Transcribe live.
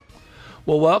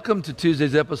Well, welcome to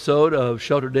Tuesday's episode of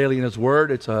Shelter Daily in His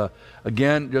Word. It's,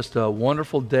 again, just a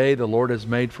wonderful day the Lord has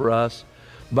made for us.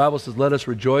 The Bible says, let us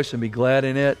rejoice and be glad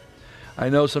in it. I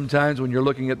know sometimes when you're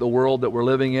looking at the world that we're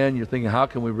living in, you're thinking, how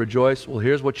can we rejoice? Well,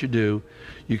 here's what you do.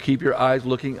 You keep your eyes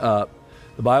looking up.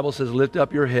 The Bible says, lift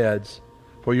up your heads,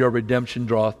 for your redemption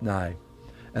draweth nigh.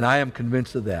 And I am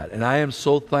convinced of that. And I am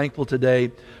so thankful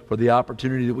today for the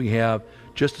opportunity that we have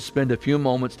just to spend a few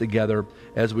moments together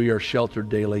as we are sheltered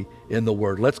daily in the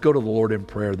Word. Let's go to the Lord in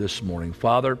prayer this morning.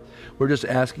 Father, we're just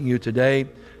asking you today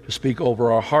to speak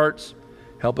over our hearts.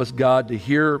 Help us, God, to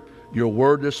hear your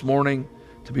Word this morning,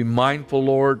 to be mindful,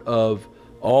 Lord, of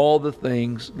all the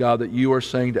things, God, that you are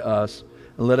saying to us.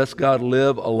 And let us, God,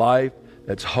 live a life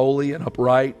that's holy and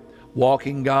upright,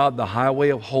 walking, God, the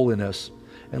highway of holiness,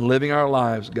 and living our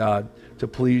lives, God, to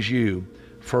please you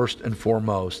first and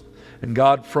foremost. And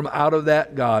God, from out of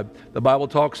that, God, the Bible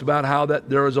talks about how that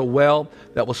there is a well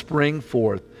that will spring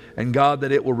forth. And God,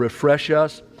 that it will refresh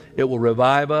us, it will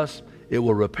revive us, it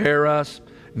will repair us.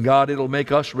 And God, it'll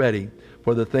make us ready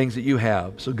for the things that you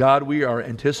have. So God, we are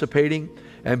anticipating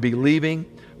and believing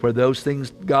for those things,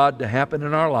 God, to happen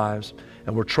in our lives.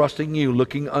 And we're trusting you,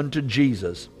 looking unto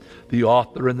Jesus, the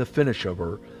author and the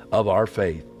finisher of our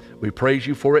faith. We praise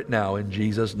you for it now in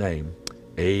Jesus' name.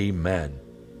 Amen.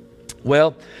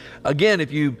 Well, again,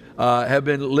 if you have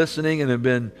been listening and have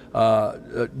been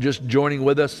just joining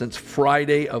with us since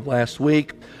Friday of last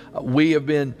week, we have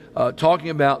been talking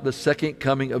about the second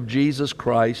coming of Jesus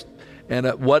Christ and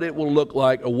what it will look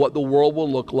like, or what the world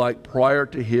will look like prior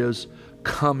to his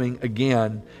coming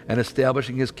again and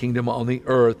establishing his kingdom on the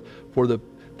earth for the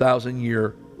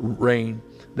 1,000-year reign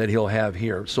that he'll have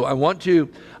here. So I want to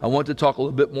talk a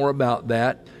little bit more about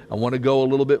that. I want to go a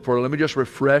little bit further. Let me just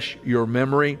refresh your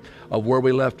memory of where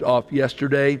we left off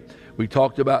yesterday. We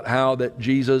talked about how that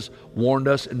Jesus warned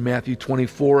us in Matthew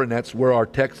 24, and that's where our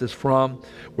text is from.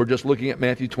 We're just looking at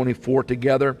Matthew 24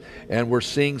 together, and we're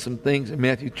seeing some things in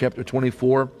Matthew chapter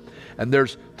 24. And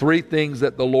there's three things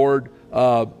that the Lord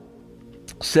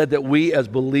said that we as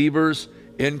believers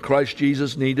in Christ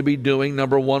Jesus need to be doing.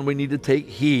 Number one, we need to take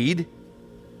heed,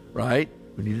 right?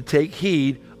 We need to take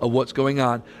heed of what's going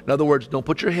on. In other words, don't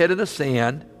put your head in the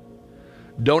sand.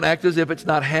 Don't act as if it's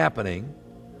not happening.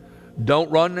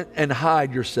 Don't run and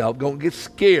hide yourself. Don't get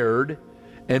scared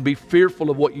and be fearful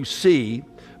of what you see,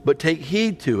 but take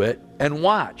heed to it and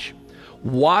watch.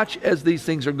 Watch as these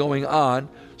things are going on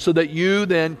so that you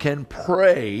then can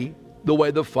pray the way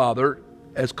the Father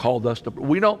has called us to.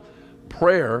 We know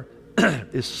prayer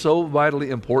is so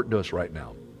vitally important to us right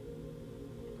now.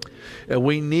 And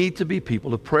we need to be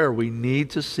people of prayer. We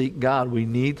need to seek God. We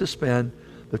need to spend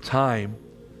the time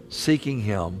seeking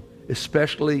him,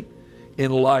 especially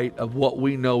in light of what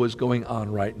we know is going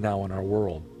on right now in our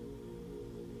world.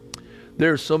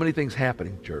 There are so many things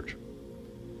happening, church.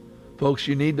 Folks,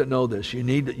 you need to know this. You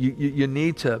need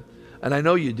to, and I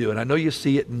know you do, and I know you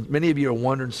see it, and many of you are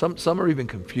wondering, some are even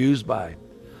confused by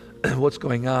what's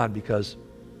going on, because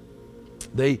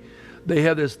they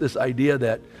have this idea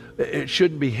that it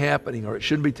shouldn't be happening or it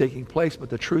shouldn't be taking place. But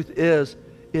the truth is,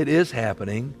 it is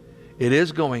happening. It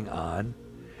is going on.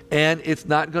 And it's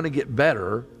not going to get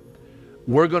better.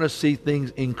 We're going to see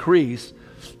things increase.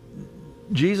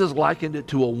 Jesus likened it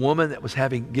to a woman that was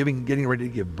getting ready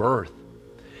to give birth.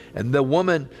 And the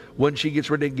woman, when she gets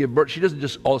ready to give birth, she doesn't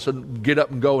just all of a sudden get up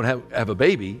and go and have a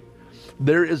baby.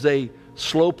 There is a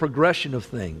slow progression of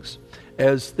things.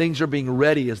 As things are being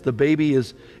ready, as the baby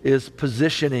is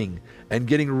positioning and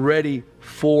getting ready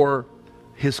for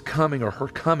his coming or her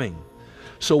coming.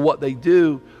 So what they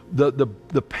do,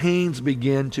 the pains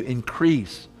begin to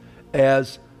increase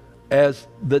as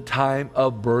the time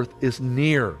of birth is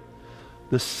near.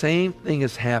 The same thing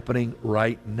is happening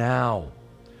right now.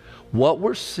 What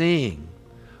we're seeing,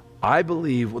 I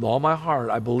believe with all my heart,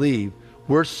 I believe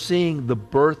we're seeing the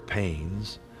birth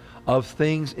pains of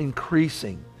things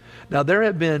increasing. Now, there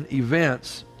have been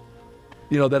events,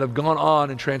 that have gone on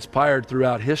and transpired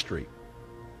throughout history.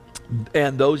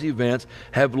 And those events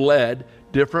have led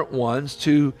different ones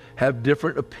to have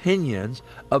different opinions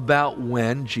about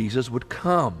when Jesus would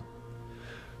come.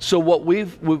 So what we're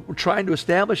trying to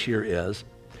establish here is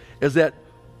that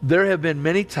there have been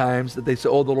many times that they say,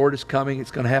 oh, the Lord is coming,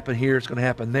 it's going to happen here, it's going to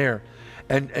happen there.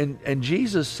 And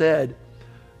Jesus said,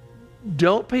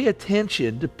 don't pay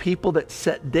attention to people that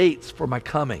set dates for my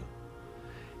coming.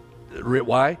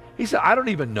 Why? He said, I don't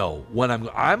even know when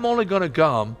I'm only going to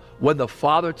come when the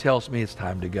Father tells me it's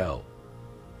time to go.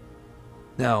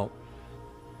 Now,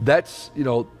 that's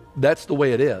the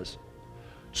way it is.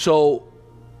 So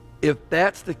if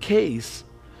that's the case,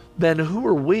 then who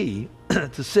are we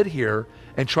to sit here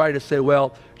and try to say,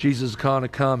 well, Jesus is going to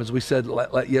come, as we said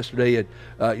yesterday at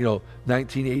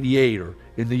 1988, or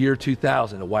in the year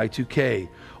 2000 at Y2K,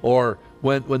 or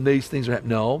when these things are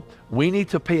happening. No, we need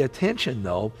to pay attention,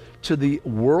 though, to the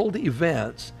world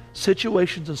events,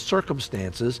 situations, and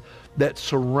circumstances that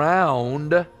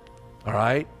surround, all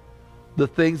right, the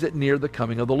things that near the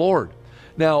coming of the Lord.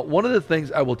 Now, one of the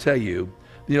things I will tell you,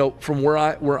 from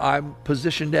where I'm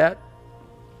positioned at,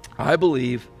 I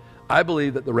believe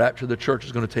that the rapture of the church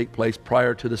is going to take place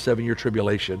prior to the 7-year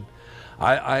tribulation.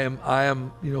 I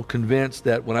am convinced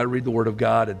that when I read the Word of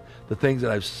God and the things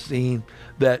that I've seen,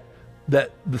 that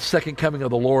the second coming of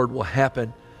the Lord will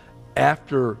happen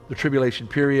after the tribulation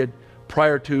period,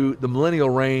 prior to the millennial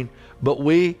reign. But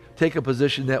we take a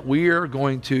position that we are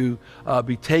going to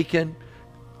be taken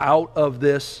out of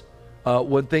this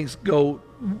when things go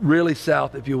really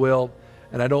south, if you will.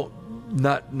 And I don't,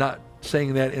 not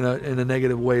saying that in a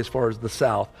negative way as far as the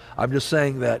south. I'm just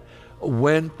saying that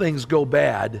when things go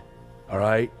bad, all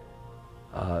right,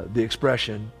 the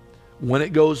expression, when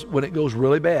it goes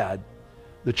really bad,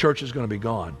 the church is going to be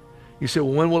gone. You say,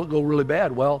 well, when will it go really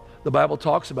bad? Well, the Bible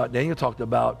talks about, Daniel talked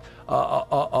about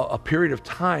a period of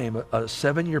time, a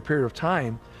 7-year period of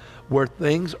time, where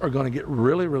things are going to get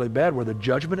really, really bad, where the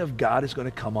judgment of God is going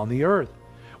to come on the earth.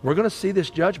 We're going to see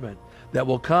this judgment that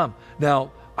will come.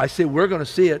 Now, I say we're going to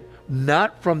see it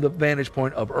not from the vantage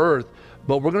point of earth,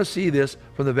 but we're going to see this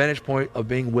from the vantage point of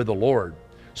being with the Lord.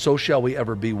 So shall we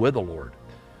ever be with the Lord.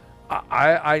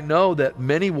 I know that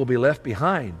many will be left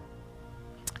behind.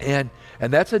 And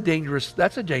that's a dangerous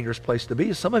place to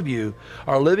be. Some of you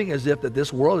are living as if that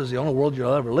this world is the only world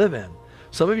you'll ever live in.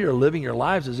 Some of you are living your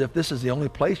lives as if this is the only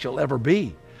place you'll ever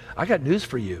be. I got news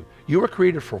for you. You were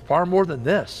created for far more than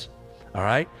this. All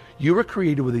right? You were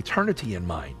created with eternity in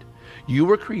mind. You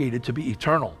were created to be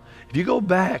eternal. If you go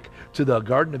back to the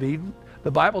Garden of Eden,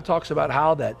 the Bible talks about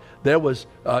how that there was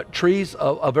trees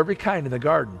of every kind in the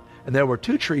garden. And there were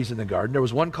 2 trees in the garden. There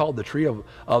was one called the tree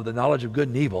of the knowledge of good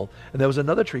and evil, and there was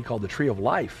another tree called the tree of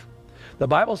life. The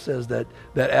Bible says that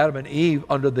Adam and Eve,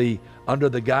 under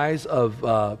the guise of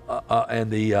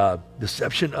and the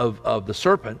deception of the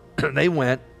serpent, they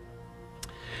went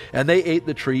and they ate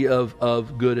the tree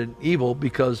of good and evil,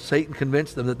 because Satan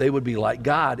convinced them that they would be like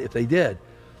God if they did.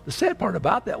 The sad part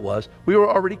about that was we were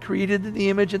already created in the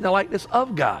image and the likeness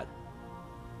of God.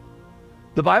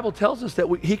 The Bible tells us that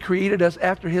he created us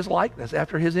after his likeness,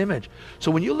 after his image.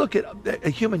 So when you look at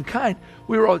humankind,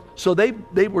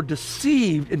 they were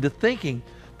deceived into thinking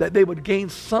that they would gain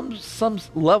some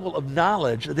level of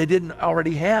knowledge that they didn't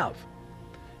already have.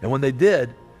 And when they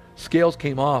did, scales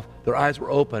came off, their eyes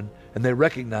were open, and they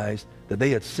recognized that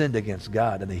they had sinned against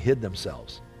God, and they hid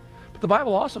themselves. But the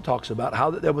Bible also talks about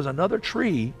how that there was another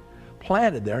tree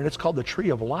planted there, and it's called the tree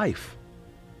of life.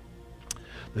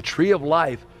 The tree of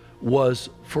life was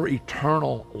for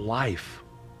eternal life.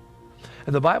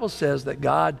 And the Bible says that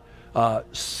God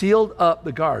sealed up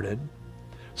the garden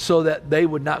so that they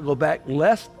would not go back,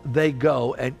 lest they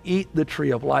go and eat the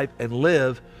tree of life and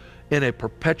live in a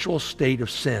perpetual state of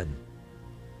sin.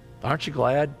 Aren't you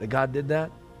glad that God did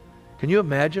that? Can you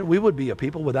imagine? We would be a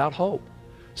people without hope.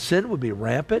 Sin would be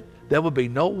rampant. There would be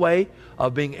no way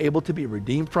of being able to be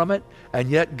redeemed from it.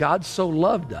 And yet God so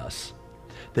loved us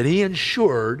that he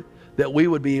ensured that we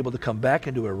would be able to come back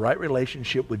into a right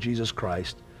relationship with Jesus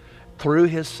Christ through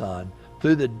his Son,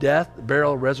 through the death,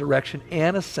 burial, resurrection,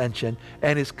 and ascension,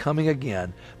 and his coming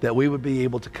again, that we would be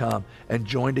able to come and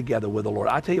join together with the Lord.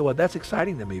 I tell you what, that's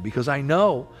exciting to me, because I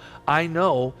know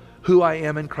who I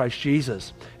am in Christ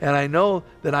Jesus, and I know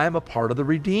that I am a part of the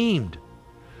redeemed.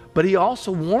 But he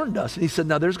also warned us, and he said,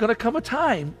 now there's going to come a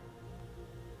time,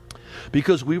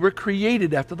 because we were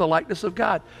created after the likeness of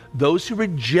God. Those who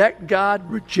reject God,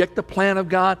 reject the plan of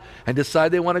God, and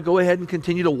decide they want to go ahead and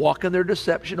continue to walk in their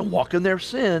deception and walk in their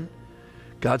sin,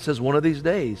 God says one of these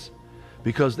days,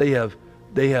 because they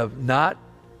have not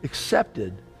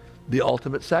accepted the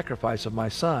ultimate sacrifice of my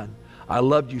Son. I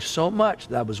loved you so much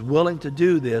that I was willing to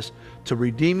do this to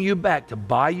redeem you back, to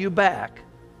buy you back,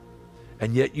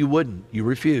 and yet you wouldn't. You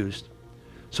refused.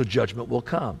 So judgment will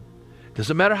come.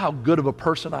 Doesn't matter how good of a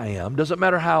person I am. Doesn't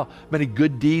matter how many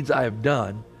good deeds I have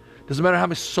done. Doesn't matter how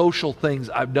many social things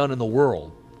I've done in the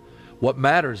world. What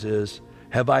matters is,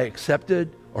 have I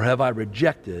accepted or have I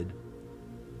rejected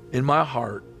in my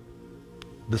heart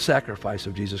the sacrifice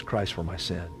of Jesus Christ for my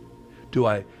sin?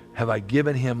 Have I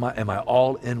given him am I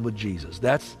all in with Jesus?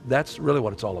 That's really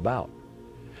what it's all about.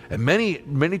 And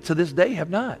many to this day have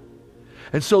not.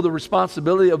 And so the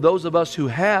responsibility of those of us who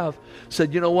have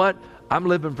said, you know what? I'm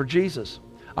living for Jesus.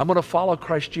 I'm going to follow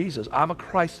Christ Jesus. I'm a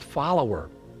Christ follower.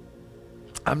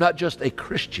 I'm not just a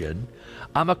Christian,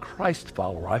 I'm a Christ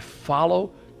follower. I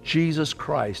follow Jesus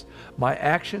Christ. My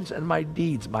actions and my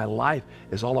deeds, my life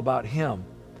is all about Him.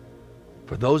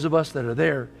 For those of us that are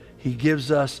there, He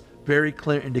gives us very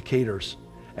clear indicators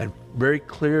and very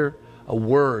clear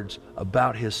words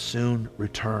about His soon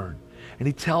return. And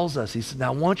He tells us, He says,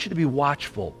 now I want you to be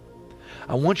watchful.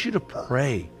 I want you to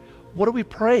pray. What are we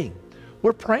praying?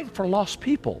 We're praying for lost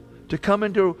people to come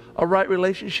into a right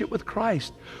relationship with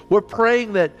Christ. We're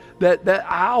praying that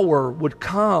hour would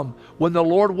come when the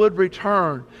Lord would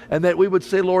return, and that we would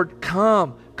say, Lord,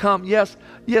 come. Yes,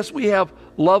 we have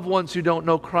loved ones who don't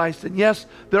know Christ, and yes,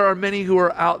 there are many who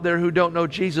are out there who don't know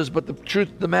Jesus, but the truth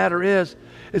of the matter is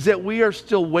that we are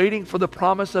still waiting for the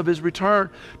promise of His return,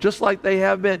 just like they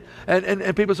have been.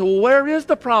 And people say, well, where is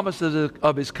the promise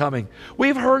of His coming?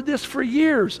 We've heard this for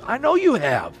years. I know you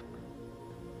have.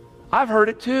 I've heard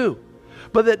it too.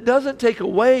 But that doesn't take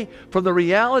away from the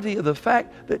reality of the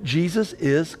fact that Jesus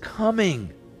is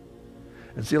coming.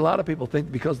 And see, a lot of people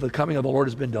think because the coming of the Lord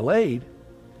has been delayed,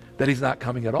 that He's not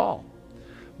coming at all.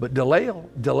 But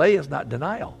delay is not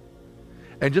denial.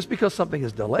 And just because something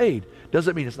is delayed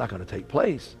doesn't mean it's not going to take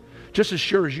place. Just as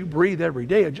sure as you breathe every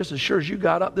day, and just as sure as you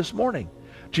got up this morning,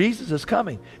 Jesus is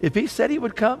coming. If He said He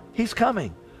would come, He's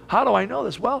coming. How do I know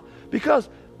this? Well, because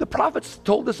the prophets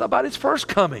told us about His first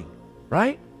coming,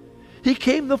 right? He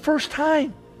came the first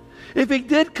time. If He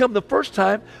did come the first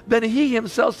time, then He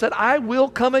Himself said, I will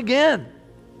come again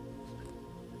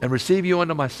and receive you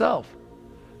unto myself,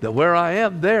 that where I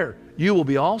am, there you will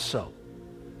be also.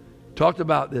 Talked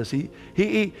about this. He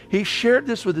shared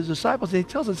this with His disciples, and He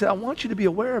tells them, I want you to be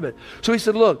aware of it. So He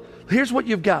said, look, here's what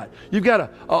you've got. You've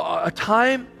got a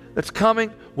time that's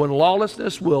coming when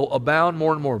lawlessness will abound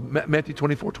more and more. Matthew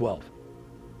 24:12. All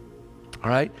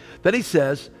right? Then He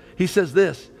says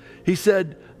this. He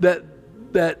said that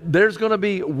there's going to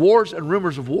be wars and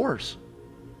rumors of wars.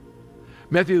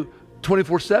 Matthew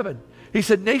 24:7. He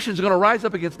said nations are going to rise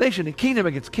up against nation and kingdom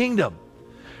against kingdom.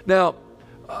 Now,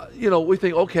 we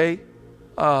think, okay,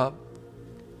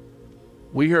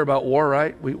 we hear about war,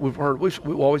 right? We've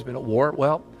always been at war.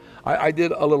 Well, I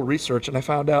did a little research, and I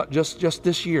found out just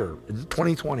this year, in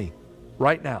 2020,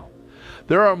 right now,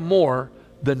 there are more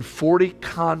than 40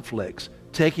 conflicts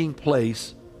taking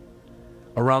place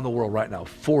around the world right now.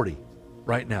 40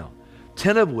 right now.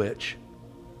 10 of which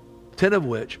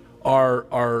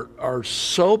are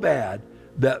so bad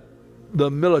that the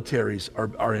militaries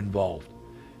are involved.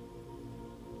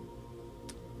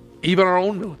 Even our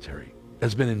own military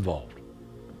has been involved.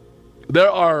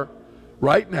 There are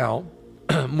right now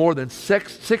more than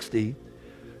 60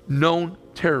 known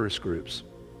terrorist groups.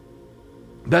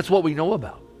 That's what we know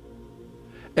about.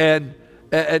 And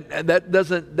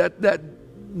that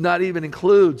not even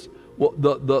includes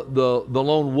the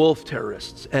lone wolf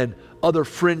terrorists and other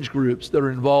fringe groups that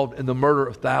are involved in the murder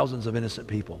of thousands of innocent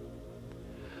people.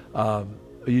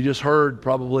 You just heard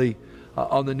probably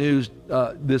on the news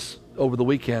this over the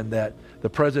weekend that the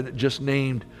president just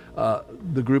named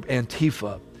the group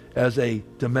Antifa as a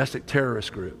domestic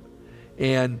terrorist group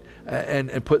and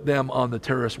put them on the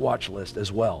terrorist watch list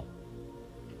as well.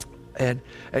 And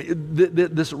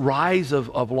this rise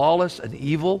of lawless and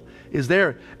evil is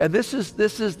there. And this is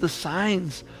the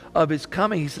signs of His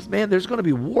coming. He says, man, there's going to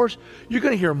be wars. You're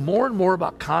going to hear more and more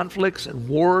about conflicts and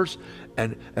wars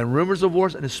and rumors of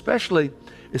wars. And especially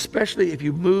if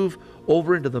you move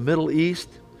over into the Middle East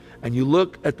and you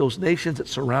look at those nations that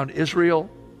surround Israel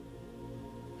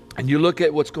and you look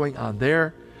at what's going on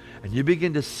there and you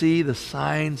begin to see the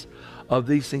signs of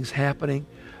these things happening.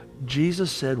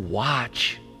 Jesus said,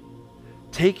 watch.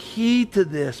 Take heed to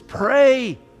this.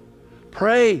 Pray.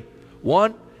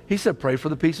 One, He said, pray for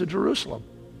the peace of Jerusalem.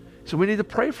 So we need to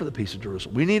pray for the peace of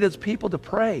Jerusalem. We need as people to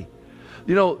pray.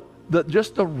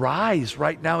 Just the rise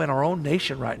right now in our own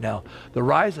nation right now, the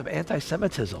rise of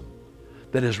anti-Semitism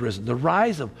that has risen, the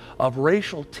rise of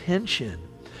racial tension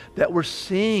that we're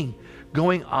seeing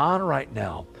going on right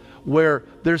now, where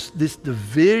there's this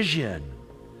division,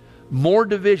 more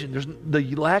division, there's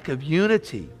the lack of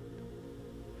unity.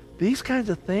 These kinds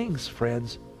of things,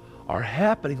 friends, are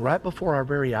happening right before our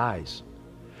very eyes.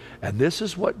 And this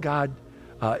is what God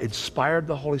inspired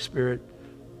the Holy Spirit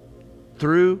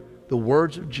through the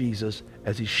words of Jesus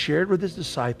as He shared with His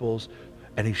disciples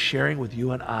and He's sharing with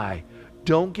you and I.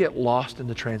 Don't get lost in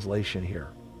the translation here,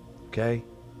 okay?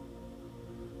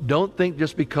 Don't think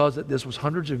just because that this was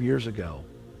hundreds of years ago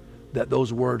that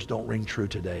those words don't ring true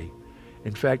today.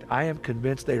 In fact, I am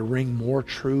convinced they ring more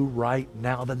true right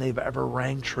now than they've ever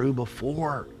rang true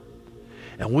before.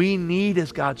 And we need,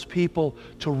 as God's people,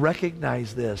 to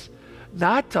recognize this.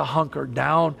 not to hunker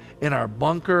down in our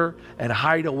bunker and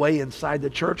hide away inside the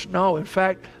church. No, in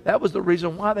fact, that was the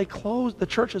reason why they closed. The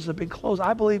churches have been closed.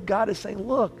 I believe God is saying,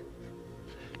 look,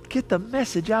 get the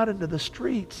message out into the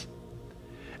streets.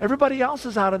 Everybody else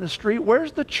is out in the street.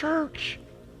 Where's the church?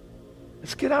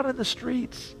 Let's get out in the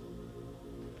streets.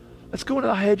 Let's go into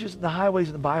the hedges and the highways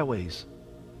and the byways.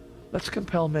 Let's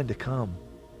compel men to come.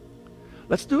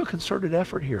 Let's do a concerted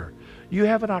effort here. You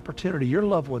have an opportunity, your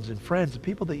loved ones and friends, the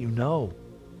people that you know.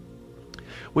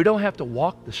 We don't have to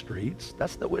walk the streets.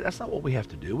 That's not what we have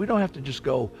to do. We don't have to just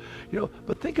go,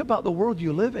 but think about the world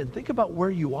you live in. Think about where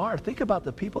you are. Think about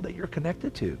the people that you're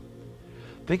connected to.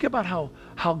 Think about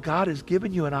how God has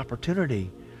given you an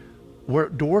opportunity where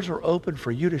doors are open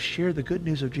for you to share the good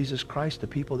news of Jesus Christ to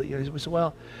people that we say,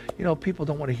 well, people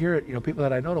don't want to hear it. People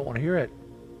that I know don't want to hear it.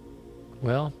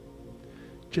 Well,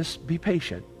 just be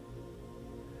patient,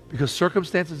 because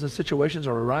circumstances and situations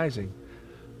are arising.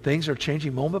 Things are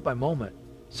changing moment by moment,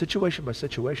 situation by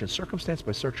situation, circumstance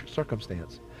by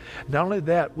circumstance. Not only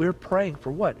that, we're praying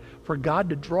for what? For God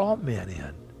to draw men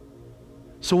in.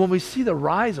 So when we see the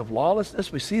rise of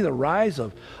lawlessness, we see the rise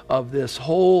of this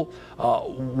whole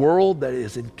world that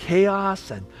is in chaos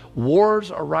and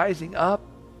wars are rising up,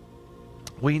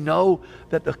 we know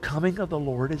that the coming of the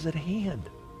Lord is at hand.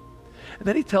 And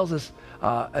then he tells us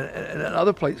in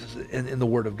other places in the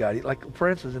Word of God, like for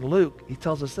instance in Luke, he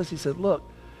tells us this. He said, look,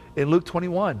 in Luke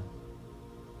 21,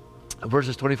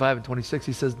 verses 25 and 26,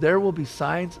 he says, there will be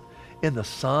signs in the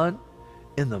sun,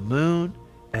 in the moon,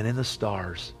 and in the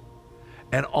stars.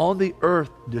 And on the earth,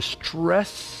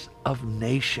 distress of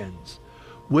nations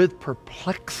with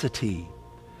perplexity.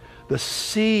 The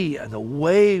sea and the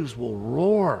waves will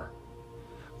roar.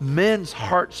 Men's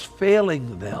hearts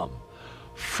failing them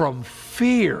from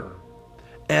fear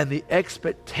and the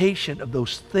expectation of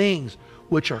those things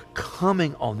which are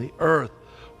coming on the earth.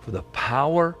 For the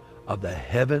power of the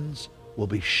heavens will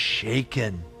be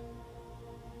shaken.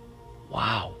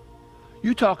 Wow.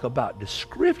 You talk about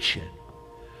description.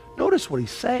 Notice what he's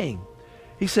saying.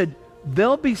 He said,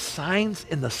 there'll be signs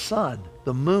in the sun,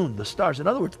 the moon, the stars. In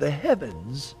other words, the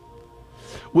heavens,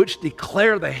 which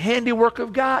declare the handiwork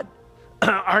of God,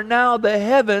 are now the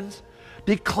heavens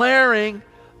declaring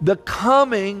the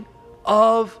coming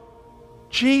of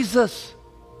Jesus.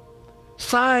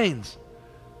 Signs.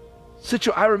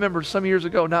 I remember some years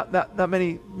ago, not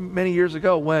many years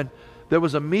ago, when there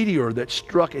was a meteor that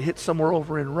struck. It hit somewhere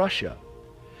over in Russia.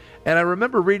 And I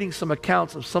remember reading some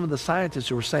accounts of some of the scientists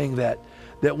who were saying that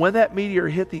when that meteor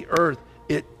hit the earth,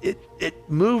 it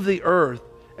moved the earth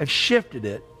and shifted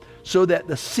it so that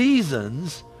the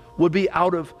seasons would be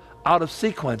out of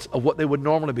sequence of what they would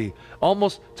normally be,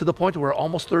 almost to the point where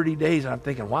almost 30 days. And I'm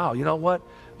thinking, wow, you know what?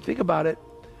 Think about it,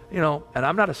 and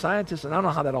I'm not a scientist and I don't know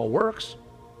how that all works.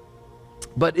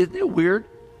 But isn't it weird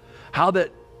how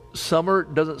that summer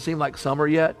doesn't seem like summer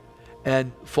yet,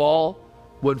 and fall,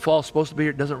 when fall's supposed to be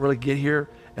here, it doesn't really get here,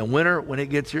 and winter, when it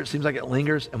gets here, it seems like it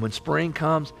lingers, and when spring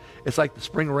comes, it's like the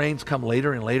spring rains come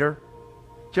later and later.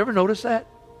 Did you ever notice that?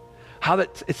 How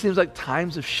that it seems like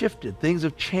times have shifted, things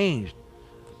have changed.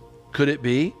 Could it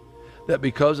be that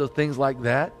because of things like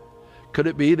that, could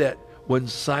it be that when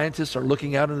scientists are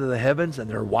looking out into the heavens and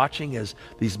they're watching as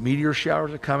these meteor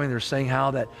showers are coming, they're saying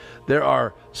how that there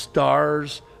are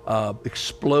stars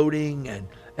exploding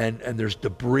and there's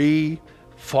debris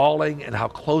falling, and how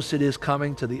close it is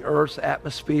coming to the Earth's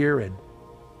atmosphere, and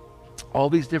all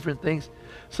these different things.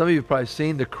 Some of you have probably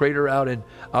seen the crater out in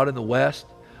the west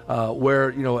where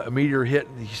a meteor hit,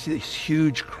 and you see this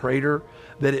huge crater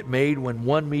that it made when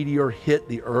one meteor hit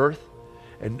the Earth,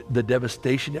 and the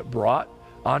devastation it brought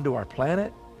onto our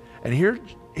planet. And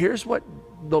here's what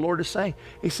the Lord is saying.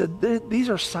 He said, these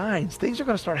are signs. Things are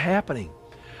going to start happening,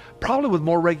 probably with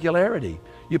more regularity.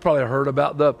 You probably heard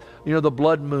about the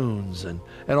blood moons and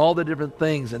all the different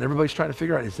things, and everybody's trying to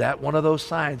figure out, is that one of those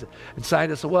signs? And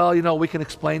scientists say, well, we can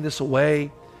explain this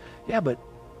away. Yeah, but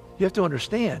you have to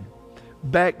understand,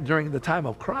 back during the time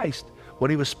of Christ, when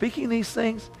he was speaking these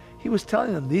things, he was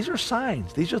telling them, these are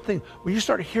signs. These are things. When you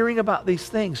start hearing about these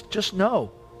things, just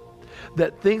know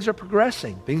that things are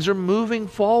progressing. Things are moving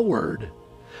forward.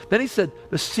 Then he said,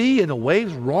 the sea and the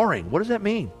waves roaring. What does that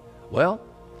mean? Well,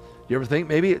 you ever think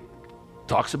maybe it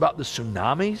talks about the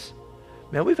tsunamis?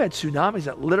 Man, we've had tsunamis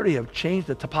that literally have changed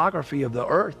the topography of the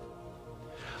earth.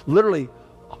 Literally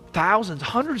thousands,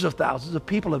 hundreds of thousands of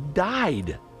people have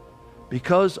died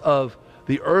because of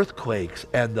the earthquakes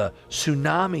and the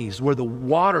tsunamis where the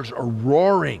waters are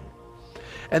roaring.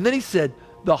 And then he said,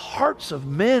 the hearts of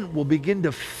men will begin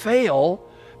to fail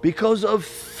because of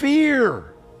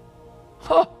fear.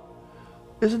 Huh.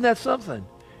 Isn't that something?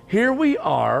 Here we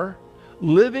are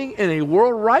living in a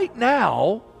world right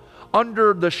now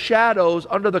under the shadows,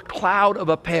 under the cloud of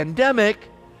a pandemic.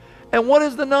 And what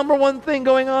is the number one thing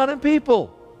going on in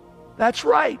people? That's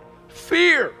right,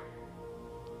 fear.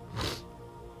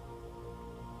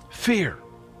 Fear.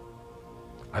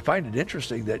 I find it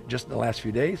interesting that just in the last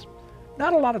few days,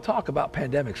 not a lot of talk about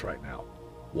pandemics right now.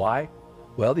 Why?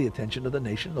 Well, the attention of the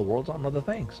nation, the world's on other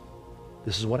things.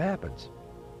 This is what happens.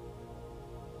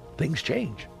 Things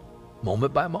change,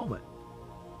 moment by moment.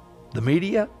 The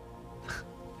media,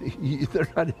 they're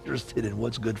not interested in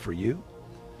what's good for you.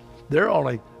 They're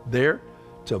only there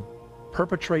to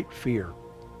perpetrate fear,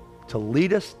 to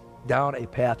lead us down a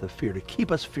path of fear, to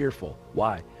keep us fearful.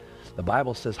 Why? The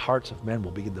Bible says hearts of men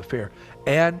will begin to fear.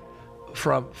 And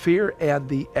from fear and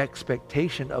the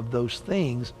expectation of those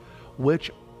things which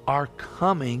are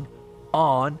coming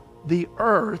on the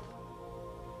earth,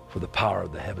 for the power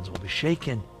of the heavens will be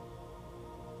shaken.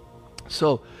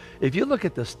 So if you look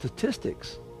at the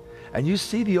statistics and you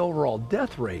see the overall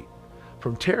death rate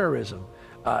from terrorism,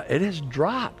 it has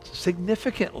dropped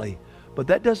significantly. But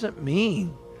that doesn't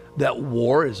mean that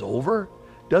war is over.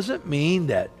 Doesn't mean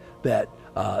that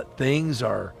things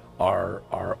are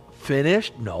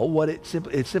finished. No, what it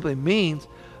simply means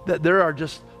that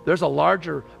there's a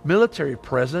larger military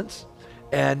presence,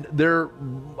 and they're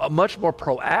much more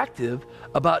proactive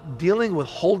about dealing with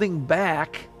holding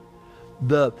back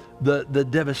the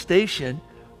devastation.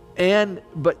 And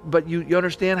but you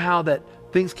understand how that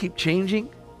things keep changing.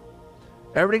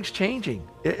 Everything's changing.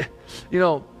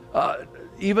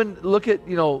 Even look at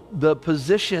the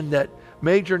position that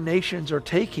major nations are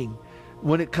taking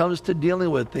when it comes to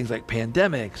dealing with things like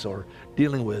pandemics or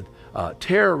dealing with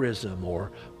terrorism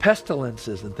or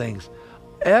pestilences and things.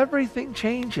 Everything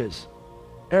changes.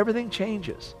 Everything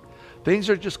changes. Things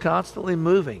are just constantly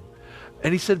moving.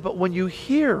 And he said, but when you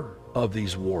hear of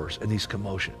these wars and these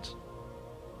commotions,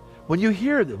 when you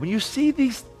hear them, when you see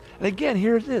these, and again,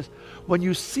 here it is, when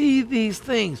you see these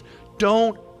things,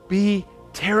 don't be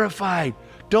terrified.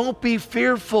 Don't be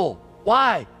fearful.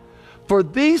 Why? For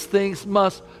these things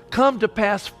must come to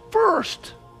pass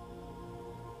first.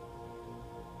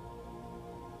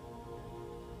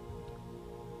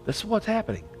 This is what's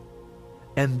happening.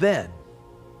 And then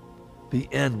the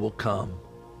end will come.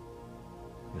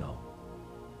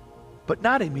 But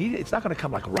not immediately. It's not going to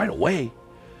come like right away.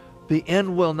 The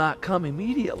end will not come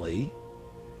immediately.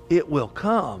 It will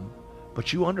come.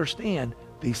 But you understand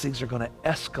these things are going to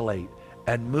escalate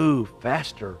and move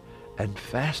faster and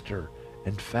faster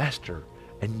and faster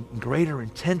and greater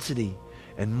intensity,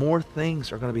 and more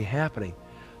things are going to be happening.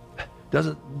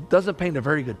 Doesn't paint a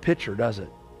very good picture, does it?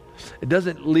 It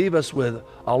doesn't leave us with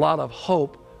a lot of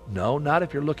hope. No, not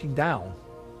if you're looking down.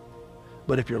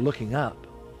 But if you're looking up,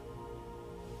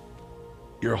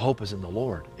 your hope is in the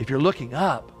Lord. If you're looking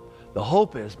up, the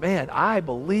hope is, man, I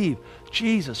believe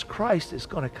Jesus Christ is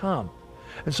going to come.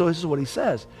 And so this is what he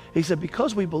says. He said,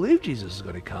 because we believe Jesus is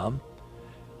going to come,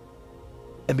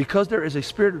 and because there is a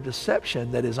spirit of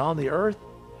deception that is on the earth,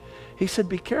 he said,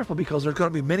 be careful, because there's going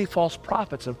to be many false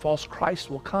prophets and false Christs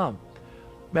will come.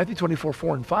 Matthew 24,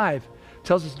 4 and 5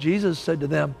 tells us Jesus said to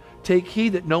them, take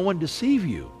heed that no one deceive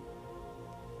you.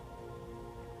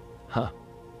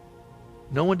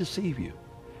 No one deceive you.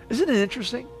 Isn't it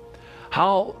interesting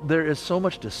how there is so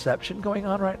much deception going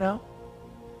on right now?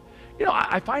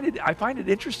 I find it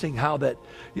interesting how that,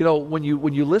 when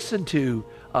you listen to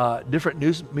different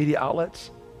news media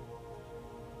outlets,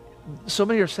 so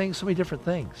many are saying so many different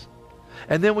things.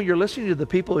 And then when you're listening to the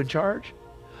people in charge,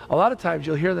 a lot of times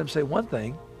you'll hear them say one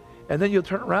thing, and then you'll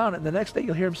turn around and the next day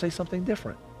you'll hear them say something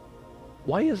different.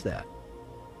 Why is that?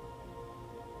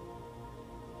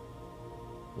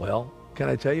 Well, can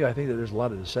I tell you, I think that there's a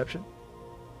lot of deception.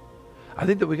 I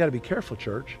think that we got to be careful,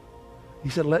 church. He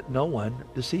said, let no one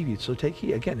deceive you. So take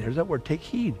heed. Again, here's that word, take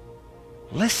heed.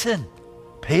 Listen.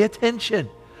 Pay attention.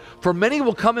 For many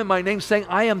will come in my name saying,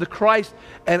 I am the Christ,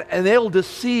 and they'll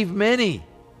deceive many.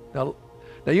 Now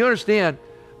you understand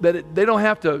that they don't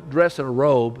have to dress in a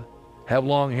robe, have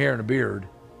long hair and a beard,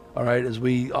 all right, as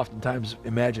we oftentimes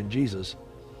imagine Jesus,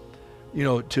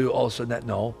 to all of a sudden that,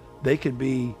 no, they can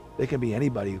be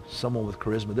anybody, someone with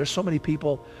charisma. There's so many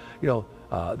people,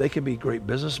 they can be great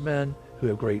businessmen who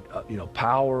have great,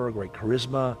 power, great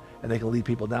charisma, and they can lead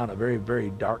people down a very, very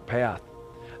dark path.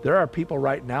 There are people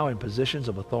right now in positions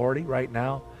of authority right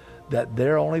now that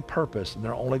their only purpose and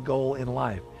their only goal in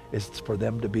life is for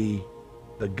them to be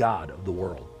the God of the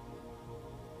world.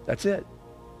 That's it.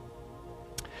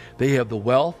 They have the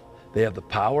wealth, they have the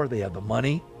power, they have the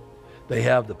money, they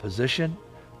have the position,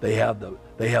 they have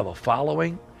a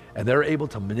following, and they're able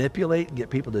to manipulate and get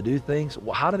people to do things.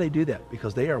 Well, how do they do that?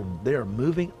 Because they are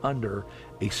moving under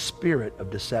a spirit of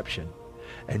deception.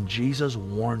 And Jesus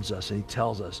warns us and he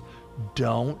tells us,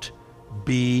 don't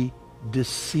be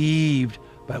deceived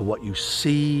by what you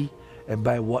see and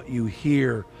by what you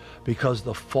hear, because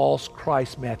the false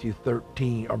Christ, Matthew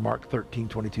 13 or Mark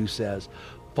 13:22 says,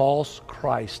 false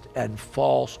Christ and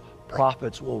false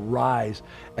prophets will rise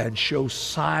and show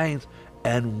signs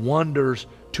and wonders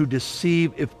to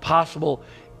deceive, if possible,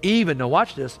 even, now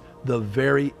watch this, the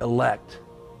very elect.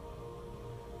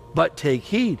 But take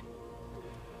heed,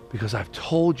 because I've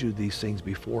told you these things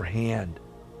beforehand.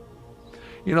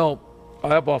 You know,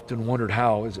 I've often wondered,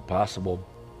 how is it possible?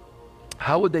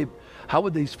 How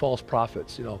would these false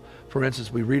prophets, you know, for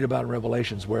instance, we read about in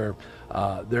Revelations where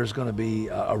there's going to be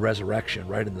a resurrection,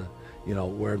 right, in the, you know,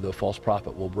 where the false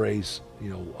prophet will raise, you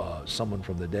know, someone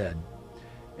from the dead,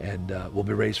 and will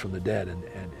be raised from the dead,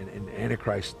 and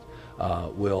Antichrist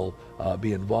will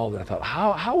be involved. And I thought,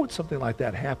 how would something like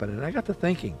that happen? And I got to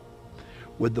thinking,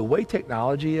 with the way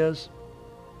technology is,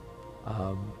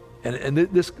 and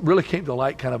this really came to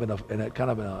light kind of in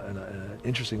an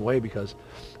interesting way, because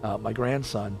my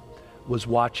grandson was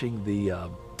watching the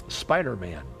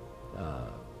Spider-Man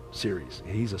series.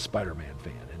 He's a Spider-Man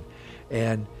fan,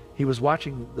 and he was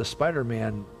watching the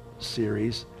Spider-Man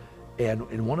series, and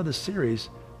in one of the series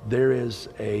there is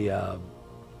a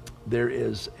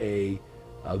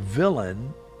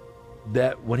villain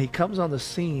that when he comes on the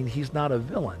scene, he's not a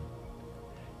villain,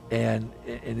 and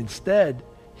instead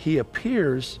he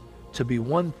appears to be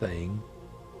one thing,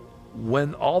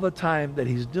 when all the time that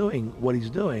he's doing what he's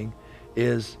doing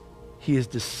is he is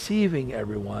deceiving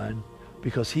everyone,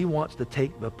 because he wants to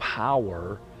take the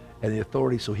power and the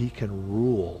authority so he can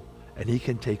rule and he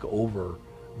can take over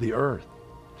the earth.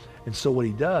 And so what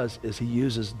he does is he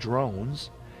uses drones,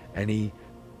 and he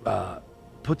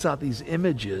puts out these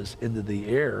images into the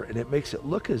air, and it makes it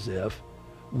look as if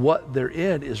what they're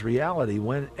in is reality,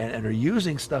 and they're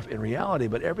using stuff in reality,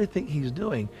 but everything he's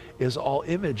doing is all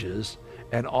images,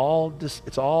 and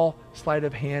it's all sleight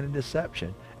of hand and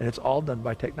deception, and it's all done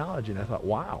by technology. And I thought,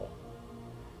 wow,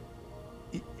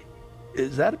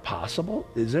 is that possible?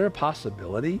 Is there a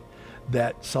possibility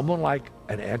that someone like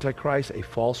an Antichrist, a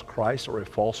false Christ, or a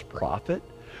false prophet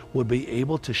would be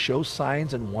able to show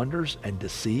signs and wonders and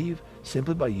deceive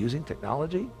simply by using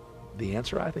technology? The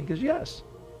answer, I think, is yes.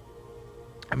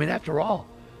 I mean, after all,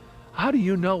 how do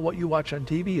you know what you watch on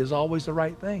TV is always the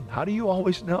right thing? How do you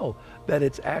always know that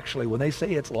it's actually, when they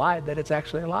say it's live, that it's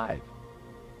actually live?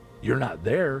 You're not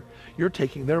there. You're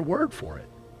taking their word for it.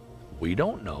 We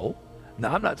don't know.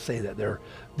 Now, I'm not saying that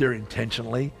they're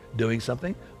intentionally doing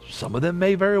something. Some of them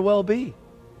may very well be,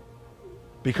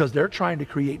 because they're trying to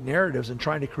create narratives and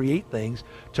trying to create things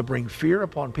to bring fear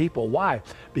upon people. Why?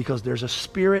 Because there's a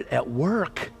spirit at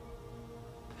work.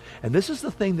 And this is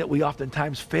the thing that we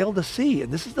oftentimes fail to see.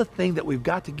 And this is the thing that we've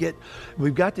got to get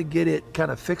it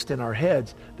kind of fixed in our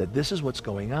heads, that this is what's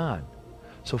going on.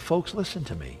 So folks, listen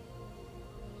to me.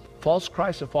 False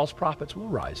Christs and false prophets will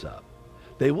rise up.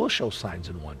 They will show signs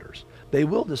and wonders. They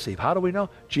will deceive. How do we know?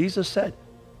 Jesus said,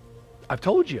 I've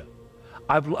told you.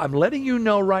 I'm letting you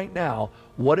know right now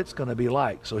what it's going to be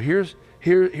like. So here's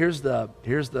the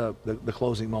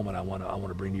closing moment I want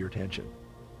to bring to your attention.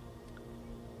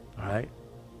 All right?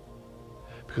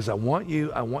 Because I want you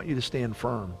to stand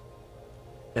firm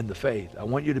in the faith. I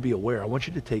want you to be aware. I want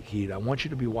you to take heed. I want you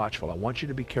to be watchful. I want you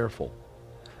to be careful.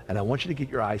 And I want you to get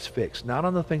your eyes fixed, not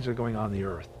on the things that are going on the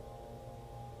earth.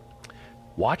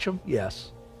 Watch them,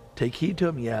 yes. Take heed to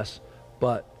them, yes.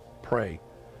 But pray.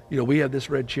 You know, we have this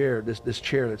red chair, this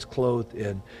chair that's clothed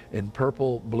in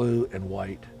purple, blue, and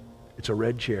white. It's a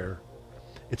red chair.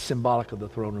 It's symbolic of the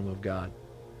throne room of God.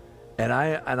 And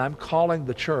I'm calling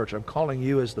the church, I'm calling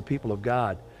you as the people of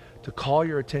God to call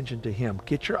your attention to him.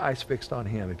 Get your eyes fixed on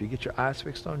him. If you get your eyes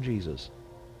fixed on Jesus,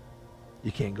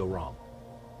 you can't go wrong.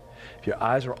 If your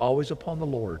eyes are always upon the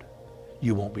Lord,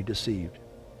 you won't be deceived.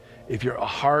 If your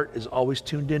heart is always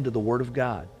tuned into the Word of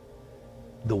God,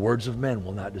 the words of men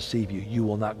will not deceive you. You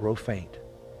will not grow faint,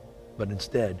 but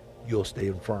instead you'll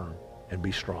stay firm and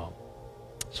be strong.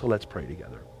 So let's pray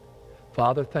together.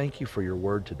 Father, thank you for your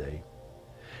word today.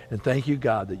 And thank you,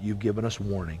 God, that you've given us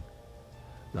warning.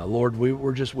 Now, Lord,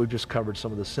 we've just covered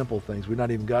some of the simple things. We've not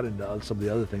even got into some of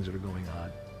the other things that are going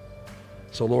on.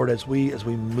 So, Lord, as we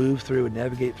move through and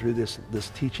navigate through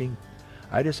this teaching,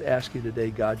 I just ask you today,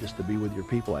 God, just to be with your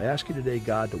people. I ask you today,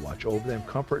 God, to watch over them,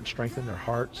 comfort and strengthen their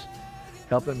hearts.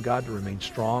 Help them, God, to remain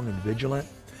strong and vigilant.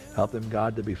 Help them,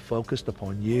 God, to be focused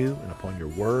upon you and upon your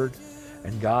word.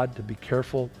 And, God, to be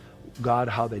careful, God,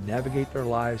 how they navigate their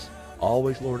lives.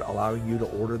 Always, Lord, allowing you to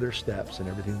order their steps in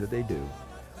everything that they do.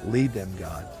 Lead them,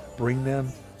 God. Bring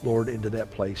them, Lord, into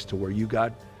that place to where you,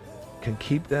 God, can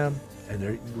keep them,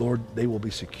 and Lord, they will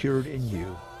be secured in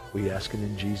you. We ask it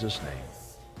in Jesus'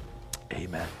 name.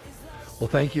 Amen. Well,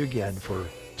 thank you again for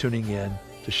tuning in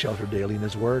to Shelter Daily in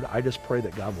His Word. I just pray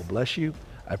that God will bless you.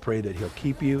 I pray that He'll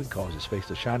keep you and cause His face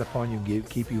to shine upon you and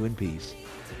keep you in peace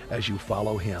as you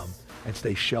follow Him and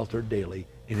stay sheltered daily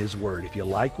in His Word. If you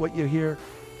like what you hear,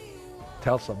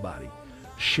 tell somebody.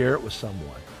 Share it with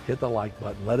someone. Hit the like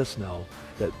button. Let us know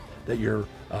that your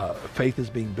faith is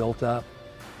being built up.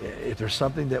 If there's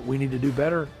something that we need to do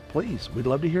better, please, we'd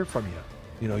love to hear from you.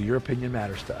 You know, your opinion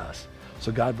matters to us.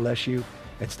 So God bless you,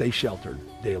 and stay sheltered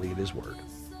daily in His Word.